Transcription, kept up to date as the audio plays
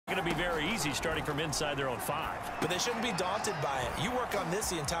very easy starting from inside their own 5. But they shouldn't be daunted by it. You work on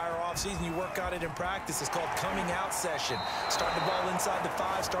this the entire offseason. You work on it in practice. It's called coming out session. Start the ball inside the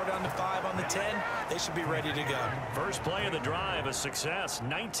 5, start on the 5, on the 10. They should be ready to go. First play of the drive, a success,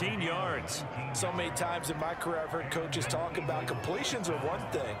 19 yards. So many times in my career I've heard coaches talk about completions are one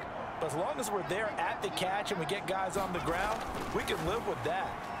thing. But as long as we're there at the catch and we get guys on the ground, we can live with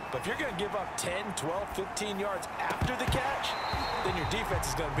that. But if you're going to give up 10, 12, 15 yards after the catch, then your defense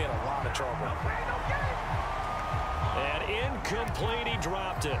is going to be in a lot of trouble. And incomplete, he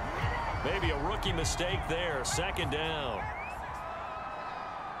dropped it. Maybe a rookie mistake there, 2nd down.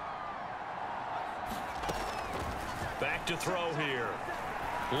 Back to throw here.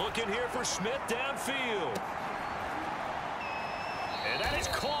 Looking here for Smith downfield. And that is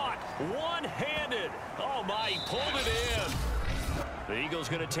caught one-handed. Oh, my, he pulled it in. The Eagles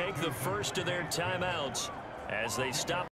going to take the first of their timeouts as they stop.